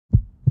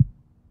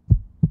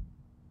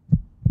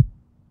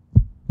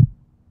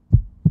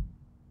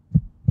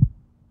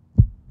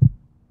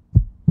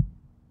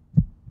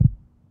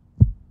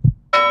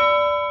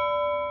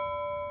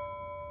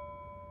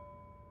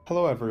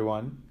Hello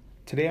everyone.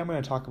 Today I'm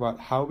going to talk about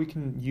how we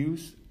can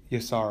use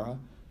Yasara,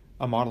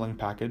 a modeling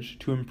package,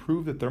 to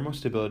improve the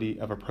thermostability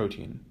of a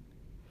protein.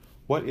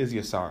 What is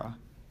Yasara?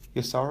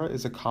 Yasara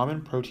is a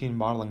common protein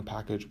modeling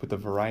package with a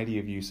variety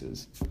of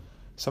uses.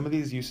 Some of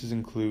these uses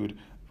include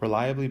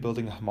reliably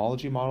building a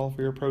homology model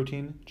for your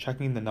protein,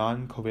 checking the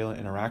non-covalent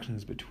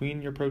interactions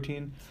between your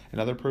protein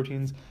and other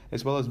proteins,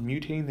 as well as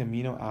mutating the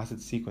amino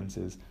acid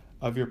sequences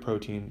of your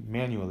protein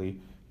manually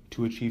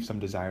to achieve some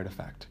desired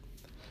effect.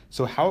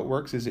 So how it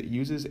works is it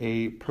uses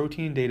a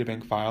protein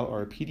databank file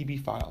or a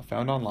PDB file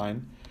found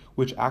online,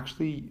 which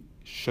actually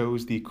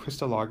shows the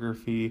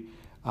crystallography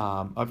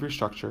of your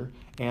structure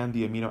and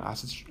the amino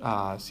acid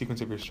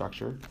sequence of your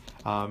structure,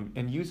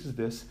 and uses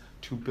this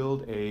to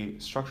build a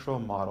structural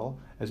model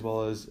as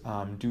well as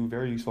do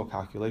very useful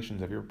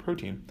calculations of your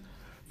protein.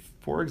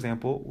 For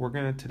example,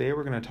 today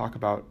we're going to talk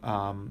about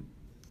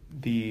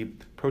the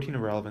protein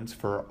relevance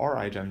for our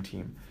iGEM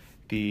team,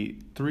 the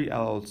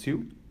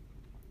 3LL2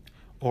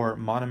 or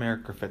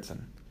monomeric grafitsin.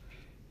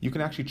 You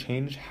can actually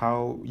change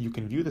how you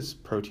can view this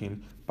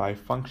protein by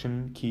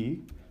function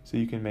key, so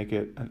you can make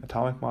it an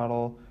atomic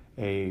model,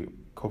 a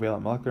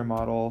covalent molecular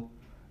model,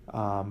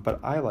 but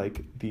I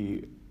like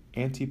the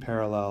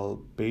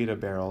anti-parallel beta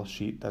barrel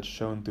sheet that's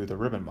shown through the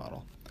ribbon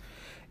model.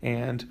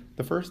 And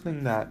the first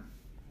thing that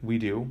we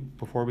do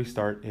before we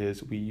start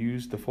is we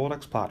use the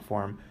FoldX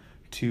platform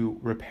to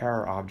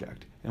repair our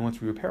object. And once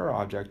we repair our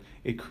object,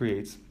 it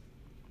creates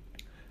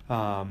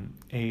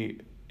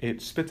it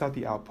spits out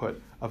the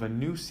output of a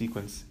new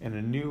sequence and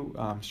a new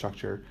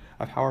structure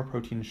of how our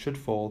protein should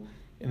fold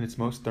in its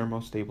most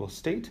thermostable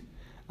state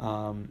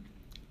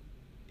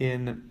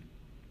in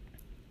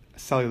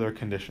cellular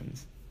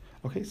conditions.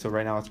 Okay, so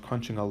right now it's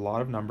crunching a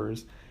lot of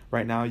numbers.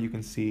 Right now you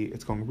can see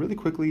it's going really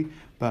quickly,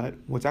 but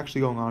what's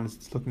actually going on is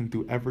it's looking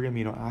through every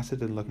amino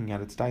acid and looking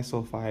at its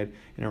disulfide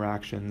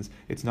interactions,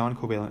 its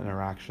non-covalent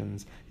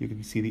interactions. You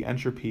can see the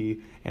entropy,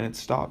 and it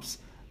stops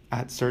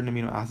at certain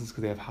amino acids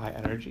because they have high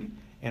energy.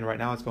 And right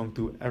now it's going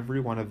through every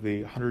one of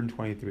the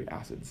 123 amino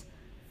acids.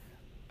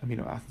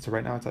 So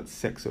right now it's at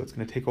 6, so it's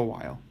going to take a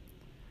while.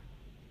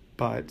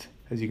 But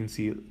as you can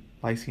see,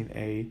 lysine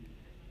A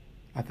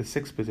at the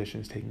 6th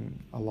position is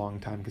taking a long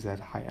time because it has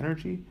high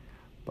energy,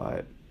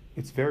 but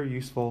it's very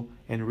useful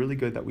and really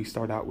good that we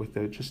start out with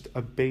just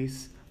a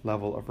base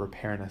level of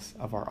repairness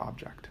of our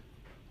object.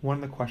 One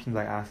of the questions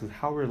I ask is,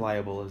 how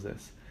reliable is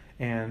this?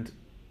 And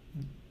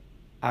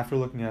after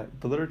looking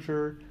at the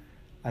literature,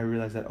 I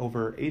realized that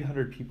over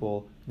 800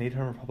 people in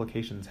 800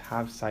 publications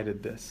have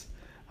cited this.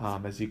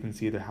 As you can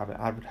see, they have an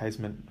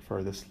advertisement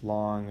for this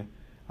long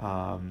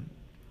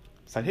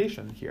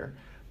citation here,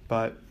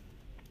 but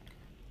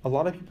a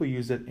lot of people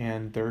use it,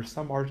 and there's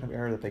some margin of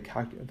error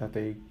that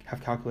they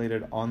have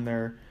calculated on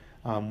their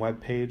web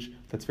page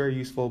that's very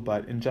useful,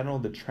 but in general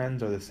the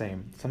trends are the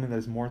same. Something that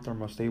is more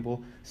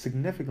thermostable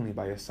significantly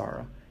by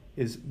Yasara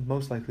is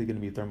most likely going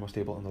to be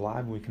thermostable in the lab,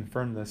 and we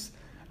confirmed this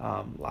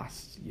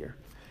last year.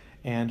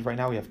 And right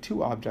now we have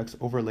two objects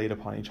overlaid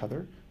upon each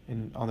other,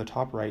 and on the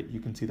top right you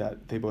can see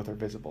that they both are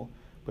visible.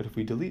 But if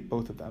we delete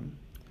both of them,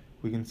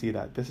 we can see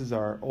that this is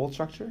our old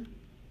structure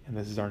and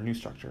this is our new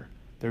structure.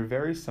 They're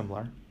very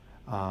similar,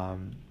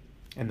 and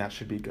that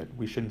should be good.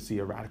 We shouldn't see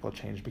a radical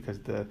change because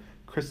the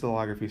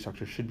crystallography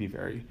structure should be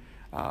very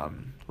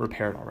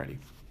repaired already.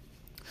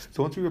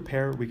 So once we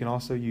repair, we can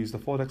also use the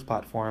FoldX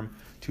platform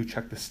to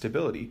check the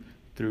stability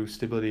through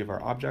stability of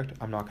our object.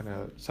 I'm not going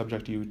to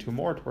subject you to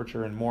more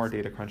torture and more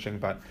data crunching,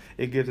 but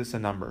it gives us a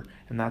number,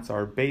 and that's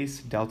our base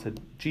delta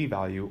G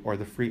value, or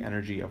the free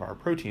energy of our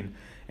protein.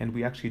 And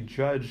we actually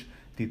judge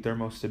the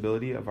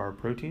thermostability of our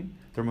protein.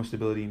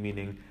 Thermostability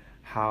meaning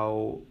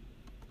how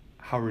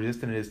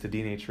resistant it is to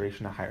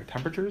denaturation at higher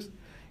temperatures,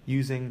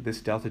 using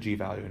this delta G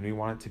value, and we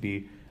want it to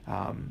be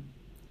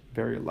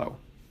very low.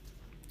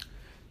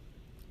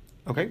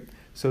 Okay,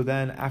 so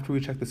then after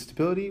we check the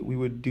stability, we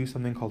would do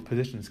something called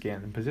position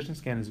scan. And position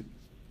scan is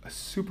a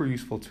super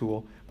useful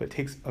tool, but it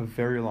takes a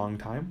very long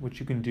time. What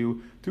you can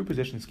do through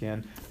position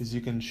scan is you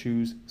can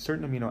choose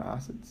certain amino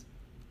acids.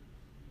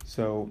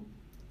 So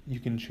you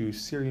can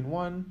choose serine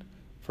 1,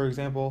 for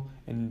example,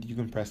 and you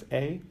can press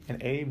A,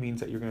 and A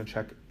means that you're going to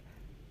check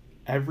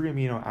every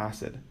amino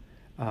acid,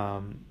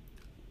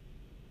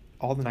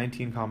 all the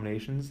 19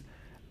 combinations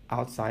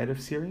outside of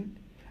serine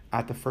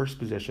at the first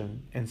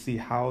position, and see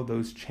how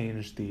those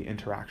change the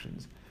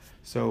interactions.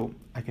 So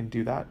I can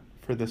do that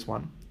for this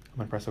one. I'm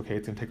going to press OK.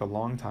 It's going to take a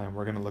long time.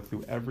 We're going to look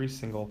through every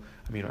single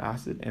amino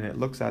acid, and it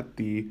looks at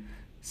the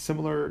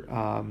similar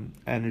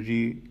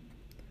energy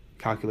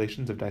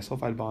calculations of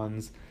disulfide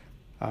bonds,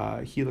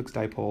 helix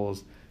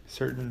dipoles,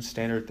 certain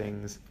standard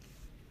things,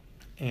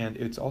 and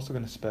it's also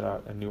going to spit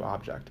out a new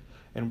object.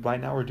 And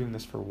right now we're doing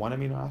this for one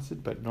amino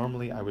acid, but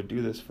normally I would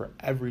do this for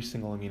every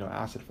single amino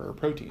acid for a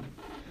protein.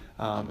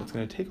 It's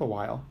going to take a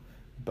while,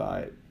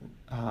 but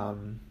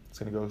it's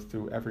going to go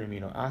through every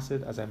amino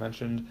acid, as I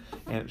mentioned,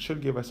 and it should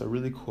give us a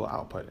really cool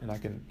output, and I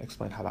can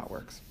explain how that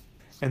works.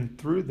 And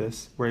through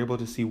this, we're able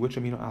to see which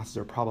amino acids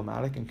are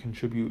problematic and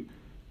contribute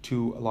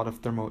to a lot of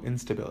thermo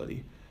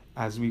instability.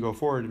 as we go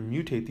forward,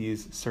 mutate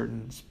these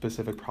certain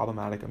specific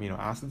problematic amino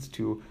acids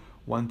to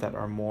ones that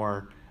are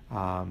more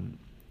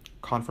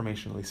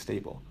conformationally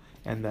stable,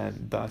 and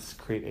then thus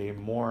create a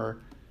more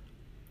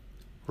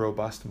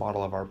robust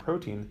model of our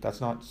protein that's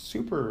not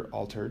super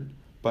altered,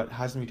 but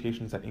has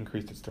mutations that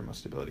increase its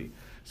thermostability.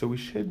 So we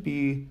should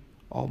be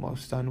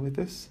almost done with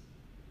this.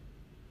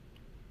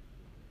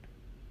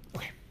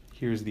 Okay,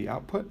 here's the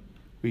output.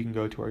 We can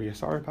go to our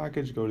Yasara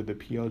package, go to the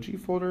PLG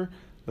folder,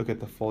 look at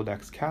the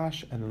Foldex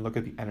cache, and then look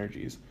at the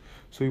energies.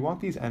 So we want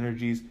these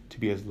energies to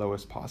be as low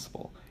as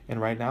possible. And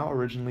right now,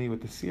 originally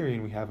with the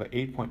serine, we have a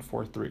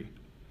 8.43.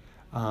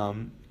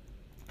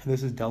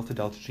 This is delta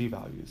G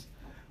values.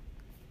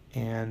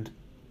 And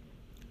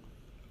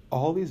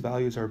all these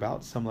values are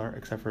about similar,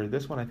 except for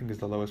this one I think is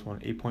the lowest one,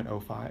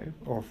 8.05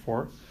 or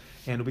 4.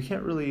 And we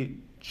can't really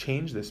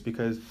change this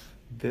because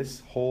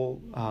this whole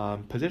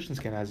position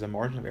scan has a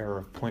margin of error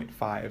of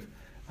 0.5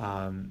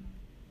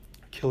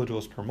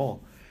 kilojoules per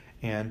mole.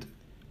 And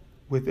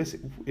with this,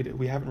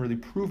 we haven't really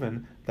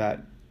proven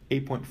that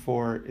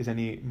 8.4 is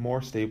any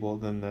more stable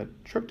than the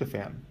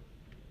tryptophan.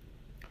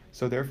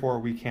 So therefore,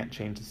 we can't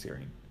change the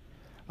serine.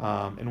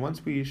 And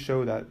once we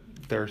show that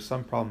there are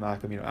some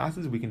problematic amino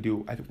acids, we can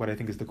do what I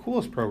think is the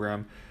coolest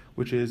program,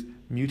 which is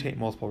mutate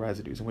multiple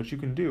residues. And what you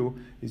can do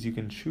is you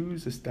can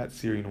choose that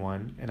serine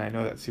 1, and I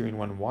know that serine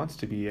 1 wants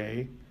to be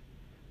a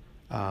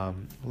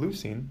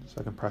leucine,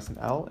 so I can press an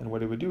L, and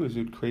what it would do is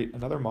it would create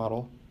another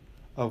model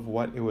of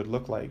what it would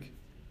look like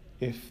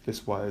if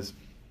this was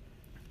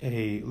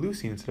a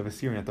leucine instead of a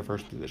serine at the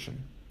first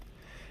position.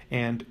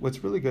 And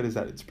what's really good is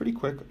that it's pretty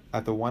quick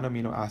at the 1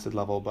 amino acid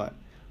level, but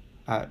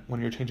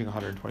when you're changing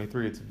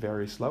 123, it's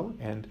very slow,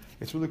 and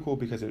it's really cool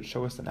because it would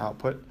show us an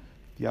output.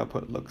 The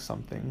output looks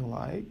something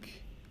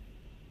like,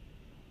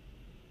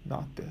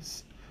 not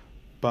this,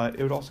 but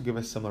it would also give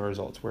us similar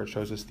results where it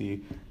shows us the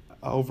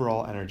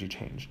overall energy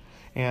change.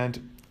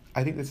 And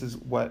I think this is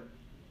what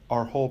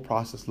our whole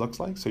process looks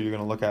like. So you're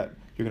going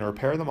to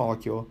repair the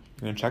molecule,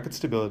 you're going to check its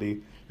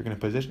stability, you're going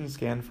to position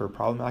scan for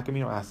problematic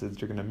amino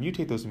acids, you're going to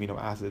mutate those amino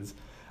acids,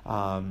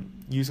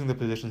 using the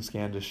position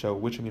scan to show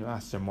which amino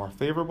acids are more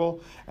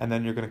favorable, and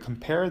then you're going to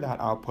compare that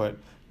output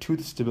to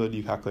the stability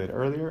you calculated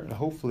earlier, and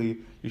hopefully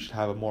you should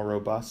have a more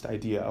robust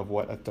idea of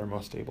what a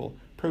thermostable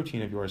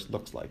protein of yours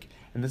looks like.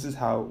 And this is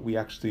how we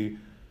actually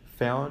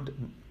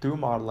found, through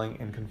modeling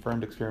and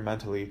confirmed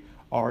experimentally,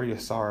 our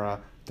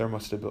Yasara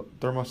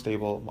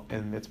thermostable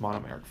in its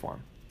monomeric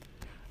form.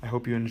 I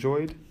hope you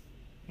enjoyed,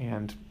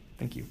 and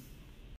thank you.